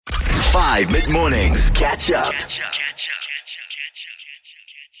5 mid-mornings. Catch up.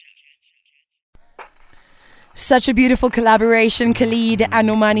 Such a beautiful collaboration, Khalid and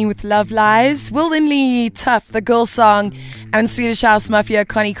Normani with Love Lies. Will Linley, Tough, the girl song, and Swedish House Mafia,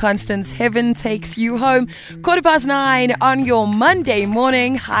 Connie Constance, Heaven Takes You Home. 9:15 on your Monday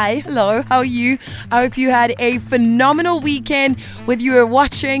morning. Hi, hello, how are you? I hope you had a phenomenal weekend. Whether you were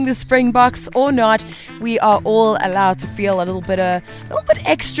watching the Springboks or not, we are all allowed to feel a little bit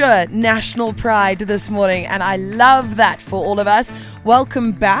extra national pride this morning, and I love that for all of us.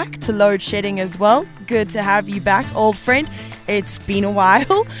 Welcome back to Load Shedding as well. Good to have you back, old friend. It's been a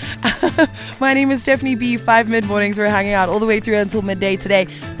while. My name is Stephanie B. 5 mid-mornings. We're hanging out all the way through until midday today.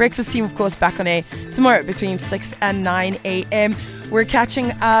 Breakfast team, of course, back on air tomorrow between 6 and 9 a.m. We're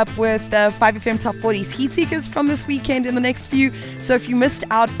catching up with the 5FM Top 40s Heat Seekers from this weekend in the next few. So if you missed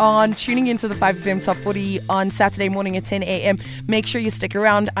out on tuning into the 5FM Top 40 on Saturday morning at 10 a.m., make sure you stick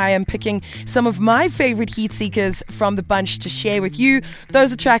around. I am picking some of my favorite Heat Seekers from the bunch to share with you.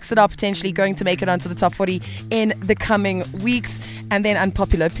 Those are tracks that are potentially going to make it onto the Top 40 in the coming weeks. And then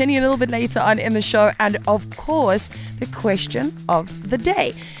unpopular opinion a little bit later on in the show. And of course, the question of the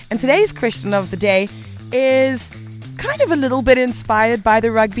day. And today's question of the day is kind of a little bit inspired by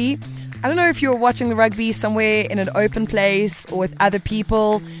the rugby. I don't know if you were watching the rugby somewhere in an open place or with other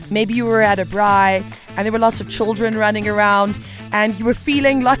people. Maybe you were at a braai and there were lots of children running around and you were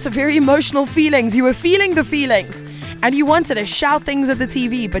feeling lots of very emotional feelings. You were feeling the feelings and you wanted to shout things at the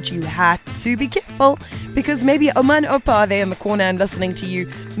TV, but you had to be careful because maybe Oma and Opa are there in the corner and listening to you.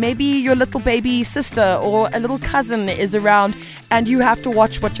 Maybe your little baby sister or a little cousin is around and you have to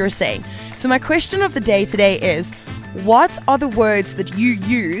watch what you're saying. So my question of the day today is, what are the words that you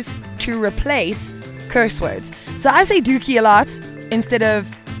use to replace curse words? So I say dookie a lot instead of,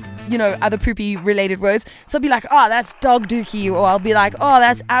 other poopy related words. So I'll be like, oh, that's dog dookie. Or I'll be like, oh,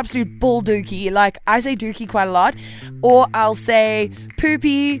 that's absolute bull dookie. Like I say dookie quite a lot. Or I'll say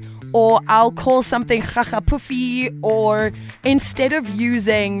poopy. Or I'll call something chacha poofy. Or instead of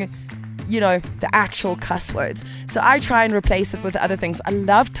using the actual cuss words. So I try and replace it with other things. I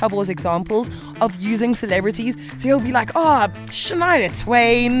love Tabo's examples of using celebrities. So he'll be like, oh, Shania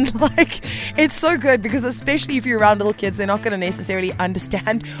Twain. Like, it's so good because especially if you're around little kids, they're not going to necessarily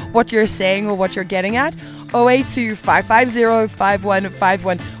understand what you're saying or what you're getting at.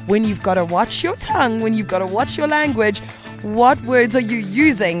 082-550-5151. When you've got to watch your tongue, when you've got to watch your language, what words are you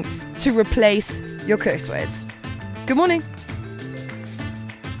using to replace your curse words? Good morning.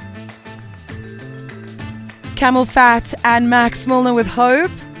 Camel Fat and Max Milner with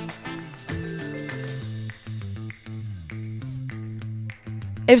Hope.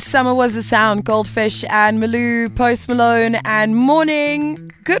 If Summer Was a Sound, Goldfish and Malou, Post Malone and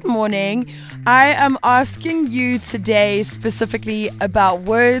Morning. Good morning. I am asking you today specifically about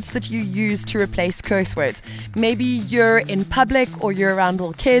words that you use to replace curse words. Maybe you're in public or you're around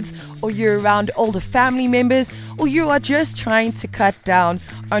little kids or you're around older family members or you are just trying to cut down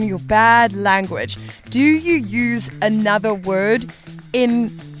on your bad language. Do you use another word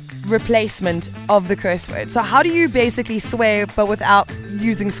in replacement of the curse word? So how do you basically swear but without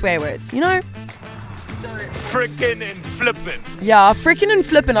using swear words? Frickin' and flippin'. Yeah, frickin' and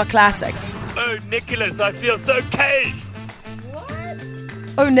flippin' are classics. Oh, Nicholas, I feel so caged. What?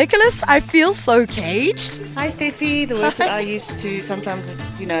 Oh, Nicholas, I feel so caged. Hi, Steffi. The words that I use to sometimes, to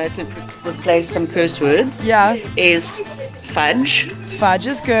replace some curse words is fudge. Fudge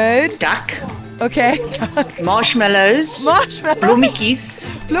is good. Duck. Okay. Marshmallows. Blommetjies.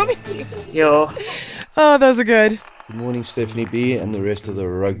 Yeah. Oh, those are good. Good morning, Stephanie B. and the rest of the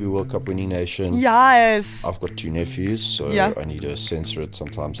Rugby World Cup winning nation. Yes. I've got 2 nephews, so I need to censor it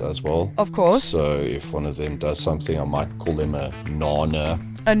sometimes as well. Of course. So if one of them does something, I might call them a nana.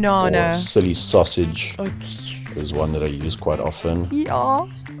 A nana. Or silly sausage. Oh, cute. Is one that I use quite often. Yeah.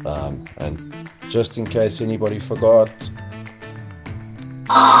 And just in case anybody forgot.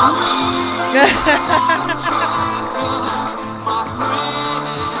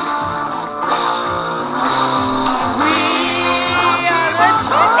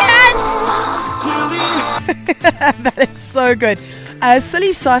 That is so good.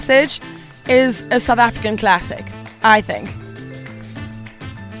 Silly sausage is a South African classic, I think.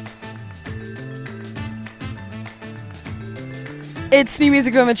 It's new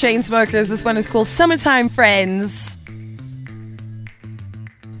music from the Chainsmokers. This one is called Summertime Friends.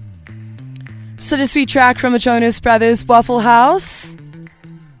 Such a sweet track from the Jonas Brothers, Waffle House.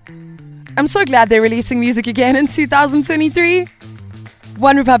 I'm so glad they're releasing music again in 2023.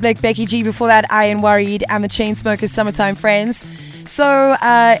 One Republic, Becky G. Before that, I Am Worried and the Chainsmokers, Summertime Friends. So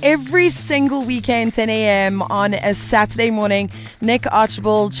every single weekend, 10 a.m. on a Saturday morning, Nick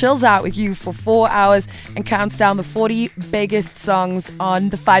Archibald chills out with you for 4 hours and counts down the 40 biggest songs on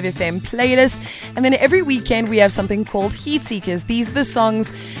the 5FM playlist. And then every weekend, we have something called Heat Seekers. These are the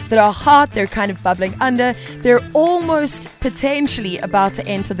songs that are hot, they're kind of bubbling under, they're almost potentially about to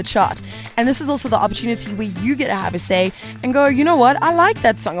enter the chart. And this is also the opportunity where you get to have a say and go, you know what, I like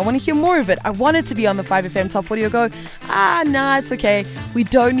that song, I want to hear more of it, I want it to be on the 5FM Top 40, or go, nah, it's okay, we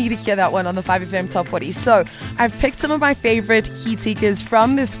don't need to hear that one on the 5FM Top 40. So I've picked some of my favorite Heat Seekers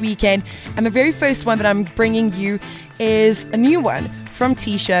from this weekend, and the very first one that I'm bringing you is a new one from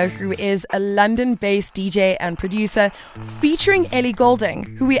Tisha, who is a London-based DJ and producer, featuring Ellie Goulding,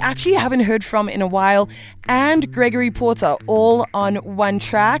 who we actually haven't heard from in a while, and Gregory Porter, all on one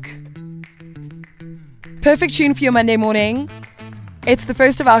track. Perfect tune for your Monday morning. It's the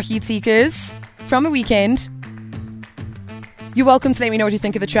first of our Heat Seekers from the weekend. You're welcome to let me know what you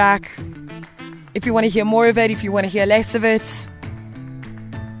think of the track. If you want to hear more of it, if you want to hear less of it.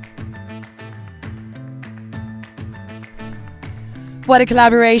 What a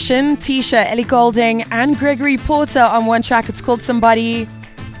collaboration. Tisha, Ellie Goulding, and Gregory Porter on one track. It's called Somebody.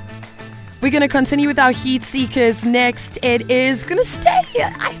 We're going to continue with our Heat Seekers next. It is going to stay,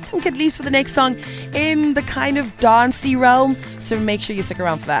 I think, at least for the next song, in the kind of dancey realm. So make sure you stick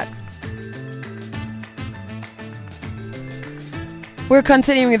around for that. We're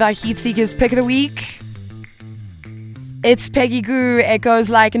continuing with our Heat Seekers pick of the week. It's Peggy Gou. It goes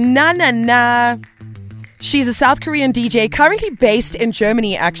like na na na. She's a South Korean DJ, currently based in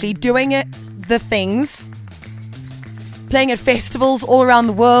Germany, actually, doing the things, playing at festivals all around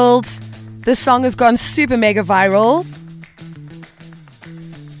the world. This song has gone super mega viral.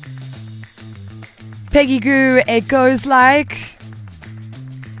 Peggy Gou, it goes like...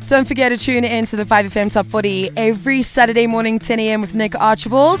 Don't forget to tune in to the 5FM Top 40 every Saturday morning, 10 a.m. with Nick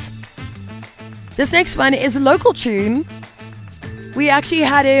Archibald. This next one is a local tune. We actually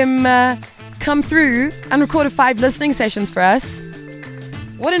had him come through and recorded 5 listening sessions for us.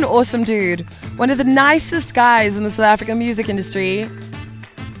 What an awesome dude. One of the nicest guys in the South African music industry.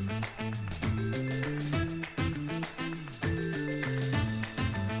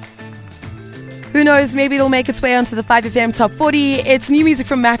 Who knows, maybe it'll make its way onto the 5FM Top 40. It's new music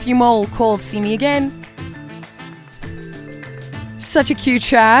from Matthew Mole called See Me Again. Such a cute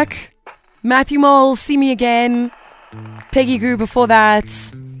track. Matthew Mole, See Me Again. Peggy Gou before that.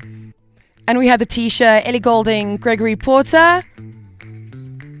 And we had the Tisha, Ellie Goulding, Gregory Porter.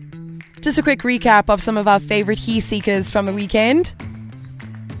 Just a quick recap of some of our favorite Heat Seekers from the weekend.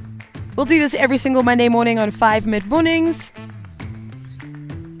 We'll do this every single Monday morning on 5 mid-mornings.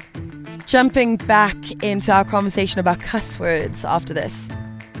 Jumping back into our conversation about cuss words after this.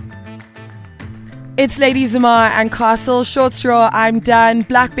 It's Lady Zamar and Castle, Short Straw, I'm Done,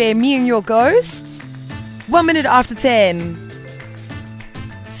 Black Bear, Me and Your Ghost. 1 minute after 10.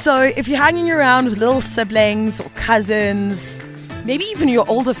 So if you're hanging around with little siblings or cousins, maybe even your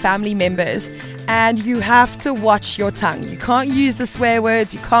older family members, and you have to watch your tongue. You can't use the swear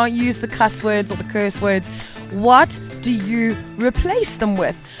words, you can't use the cuss words or the curse words. What do you replace them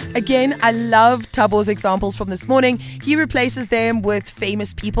with? Again, I love Tabo's examples from this morning. He replaces them with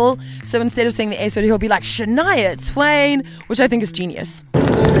famous people. So instead of saying the S word, he'll be like Shania Twain, which I think is genius.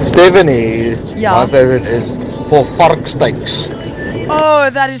 Stephanie, yeah. My favorite is for vark steaks. Oh,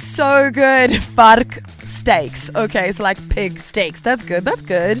 that is so good. Vark steaks. Okay, so like pig steaks. That's good. That's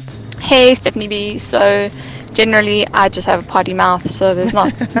good. Hey, Stephanie B. So generally, I just have a potty mouth, so there's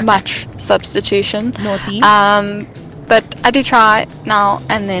not much substitution. Naughty. But I do try now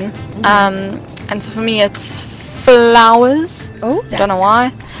and then. And so for me, it's flowers. Oh, don't know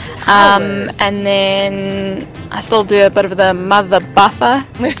why. And then I still do a bit of the mother buffer.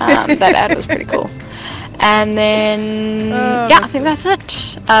 That ad was pretty cool. And then, I think that's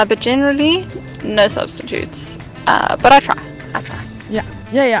it. But generally, no substitutes. But I try. Yeah.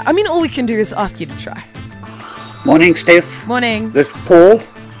 I mean, all we can do is ask you to try. Morning, Steph. Morning. This is Paul.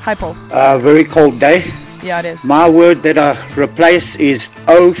 Hi, Paul. Very cold day. Yeah, it is. My word that I replace is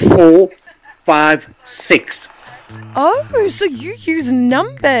 0456. Oh, so you use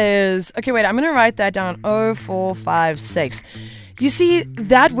numbers. Okay, wait, I'm going to write that down. 0456. You see,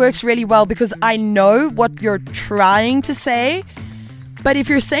 that works really well because I know what you're trying to say. But if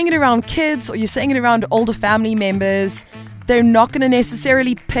you're saying it around kids or you're saying it around older family members, they're not going to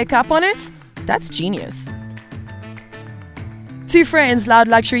necessarily pick up on it. That's genius. Two friends, Loud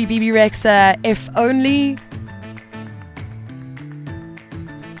Luxury, BB Rexa, If Only.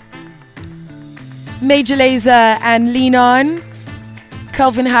 Major Lazer and Lean On.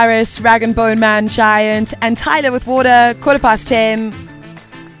 Calvin Harris, Rag and Bone Man, Giant, and Tyler with Water, 10:15.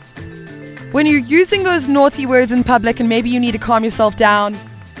 When you're using those naughty words in public and maybe you need to calm yourself down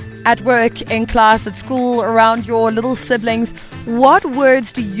at work, in class, at school, around your little siblings, what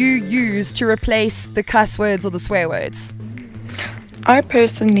words do you use to replace the cuss words or the swear words? I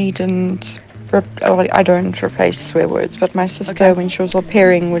personally I don't replace swear words, but my sister, when she was au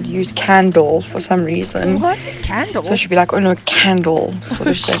pairing, would use candle for some reason. What? Candle? So she'd be like, oh no, candle, sort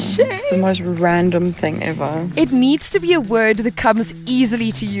of thing. Shit. It's the most random thing ever. It needs to be a word that comes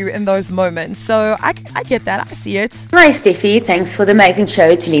easily to you in those moments. So I get that. I see it. Hi, Steffi. Thanks for the amazing show.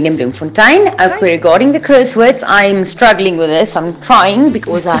 It's Lena Bloemfontein. Regarding the curse words, I'm struggling with this. I'm trying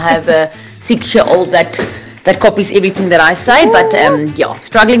because I have a 6-year-old that copies everything that I say, but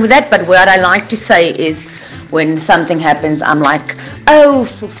struggling with that. But what I like to say is when something happens, I'm like, oh,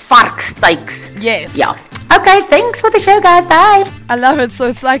 for varksteaks. Yes. Yeah. Okay, thanks for the show, guys. Bye. I love it. So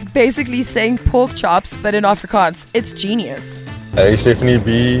it's like basically saying pork chops, but in Afrikaans. It's genius. Hey, Stephanie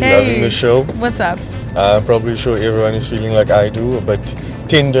B. Hey. Loving the show. What's up? I'm probably sure everyone is feeling like I do, a bit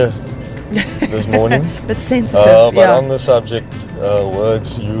tender this morning. But sensitive, But on the subject,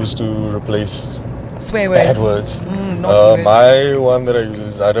 words used to replace swear words. bad words. Words. My one that I use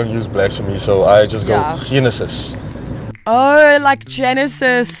is I don't use blasphemy, so I just go Genesis. Oh, like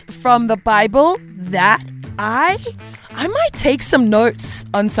Genesis from the Bible? That I might take some notes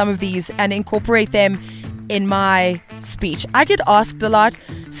on some of these and incorporate them in my speech. I get asked a lot,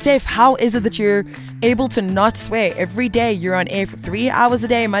 Steph, how is it that you're able to not swear every day? You're on air for 3 hours a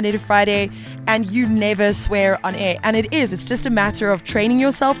day, Monday to Friday, and you never swear on air. And it's just a matter of training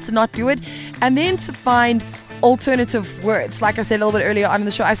yourself to not do it and then to find alternative words. Like I said a little bit earlier on in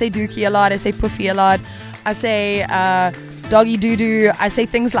the show, I say dookie a lot, I say puffy a lot, I say doggy doo-doo, I say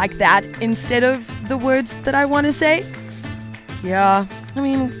things like that instead of the words that I want to say. Yeah, I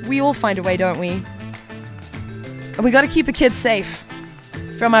mean, we all find a way, don't we? And we got to keep the kids safe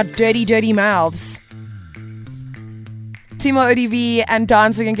from our dirty, dirty mouths. Timo ODV and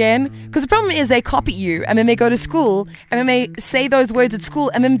Dancing Again. Because the problem is they copy you and then they go to school and then they say those words at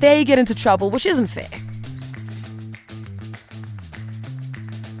school and then they get into trouble, which isn't fair.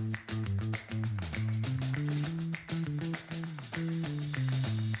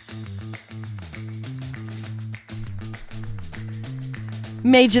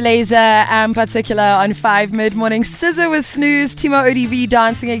 Major Lazer and Particular on 5 mid-morning. Scissor with Snooze, Timo ODV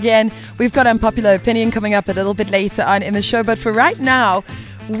Dancing Again. We've got Unpopular Opinion coming up a little bit later on in the show, but for right now,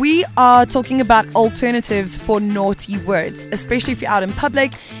 we are talking about alternatives for naughty words, especially if you're out in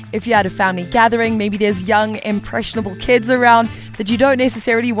public, if you're at a family gathering, maybe there's young, impressionable kids around that you don't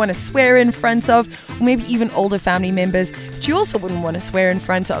necessarily want to swear in front of, or maybe even older family members that you also wouldn't want to swear in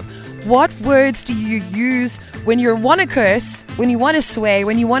front of. What words do you use when you want to curse, when you want to swear,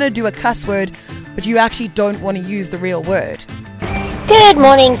 when you want to do a cuss word, but you actually don't want to use the real word? Good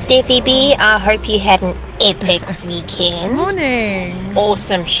morning, Steffi B. I hope you had an epic weekend. Morning.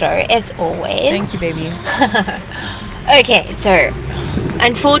 Awesome show, as always. Thank you, baby. Okay, so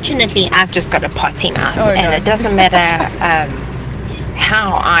unfortunately, I've just got a potty mouth, and it doesn't matter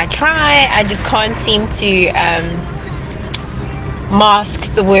how I try, I just can't seem to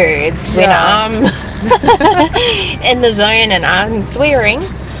mask the words when I'm in the zone and I'm swearing.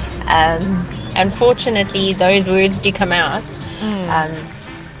 Unfortunately, those words do come out.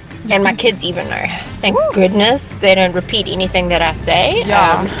 And my kids even know. Thank goodness they don't repeat anything that I say.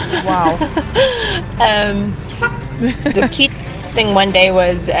 Wow. The cute thing one day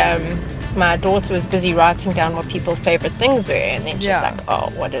was my daughter was busy writing down what people's favorite things were, and then she's like, oh,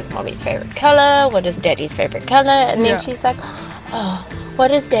 what is mommy's favorite color? What is daddy's favorite color? And then she's like, oh, what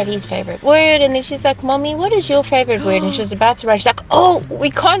is daddy's favorite word? And then she's like, mommy, what is your favorite word? And she's about to write, she's like, oh, we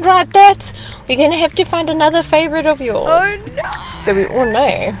can't write that. We're going to have to find another favorite of yours. Oh no. So we all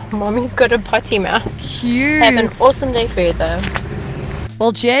know mommy's got a potty mouth. Cute. Have an awesome day further.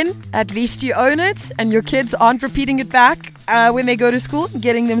 Well, Jen, at least you own it and your kids aren't repeating it back when they go to school,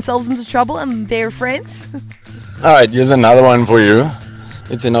 getting themselves into trouble and their friends. All right, here's another one for you.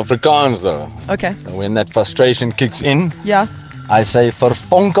 It's in Afrikaans though. Okay. So when that frustration kicks in, I say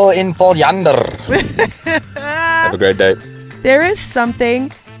verfonkel en voljander. Have a great day. There is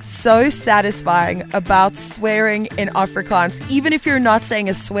something so satisfying about swearing in Afrikaans, even if you're not saying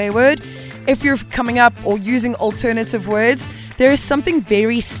a swear word. If you're coming up or using alternative words, there is something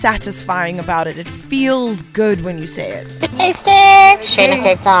very satisfying about it. It feels good when you say it. Hey, Steph. Shayna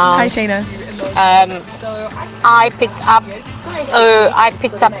Cape Town. Hi, Shayna. I picked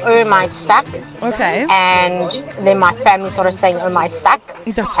up oh my sack. Okay. And then my family started saying oh my sack.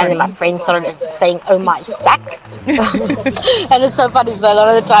 That's and then my friends started saying oh my sack. And it's so funny, so a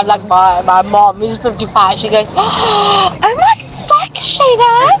lot of the time, like my mom is 55, she goes, oh my sack,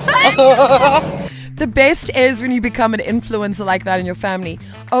 Shayna. The best is when you become an influencer like that in your family.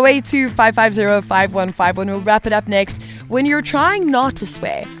 082-550-5151. We'll wrap it up next. When you're trying not to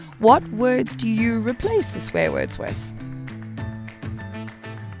swear, what words do you replace the swear words with?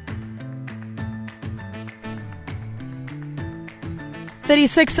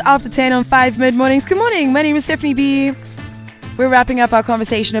 "36 after 10 on 5 mid-mornings." Good morning. My name is Stephanie B. We're wrapping up our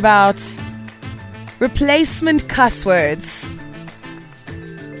conversation about replacement cuss words.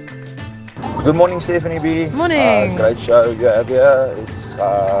 Good morning, Stephanie B. Morning. Great show you have here. It's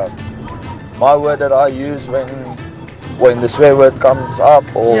my word that I use when the swear word comes up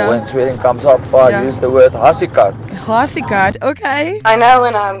or when swearing comes up. I use the word hasikat. Hasikat, okay. I know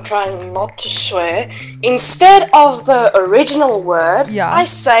when I'm trying not to swear, instead of the original word, I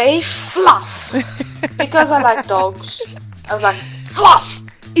say fluff. Because I like dogs. I was like, fluff.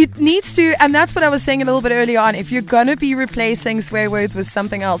 It needs to, and that's what I was saying a little bit earlier on. If you're going to be replacing swear words with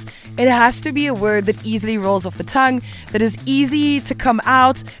something else, it has to be a word that easily rolls off the tongue, that is easy to come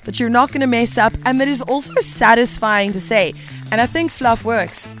out, that you're not going to mess up, and that is also satisfying to say. And I think fluff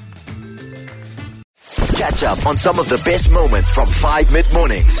works. Catch up on some of the best moments from 5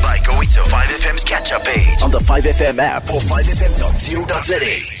 mid-mornings by going to 5FM's catch-up page on the 5FM app or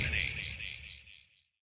 5FM.co.za.